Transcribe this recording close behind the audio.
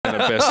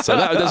best. So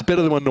that's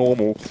better than my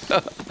normal.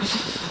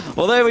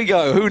 Well, there we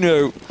go. Who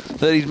knew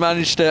that he'd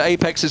managed to...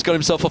 Apex has got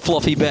himself a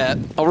fluffy bet.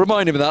 I'll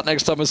remind him of that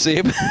next time I see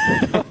him.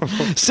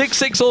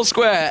 6-6 all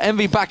square.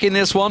 Envy back in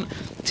this one.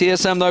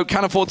 TSM, though,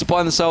 can afford to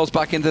buy themselves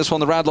back into this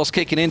one. The Radloss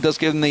kicking in does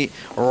give them the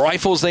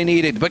rifles they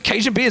needed. But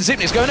Cajun B and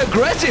Zipni's going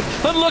aggressive.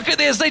 And look at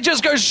this. They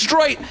just go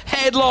straight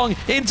headlong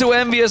into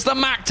Envious. The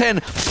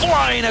mac10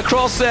 flying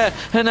across there.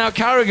 And now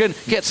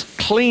Karrigan gets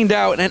cleaned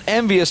out. And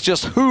Envious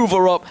just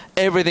hoover up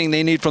everything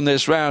they need from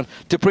this round.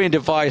 Dupree and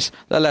Device,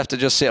 they're left to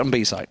just sit on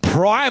B side.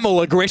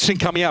 Primal aggression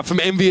coming out from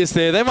Envious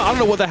there. I don't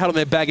know what they had on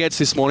their baguettes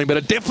this morning, but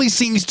it definitely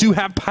seems to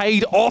have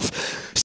paid off.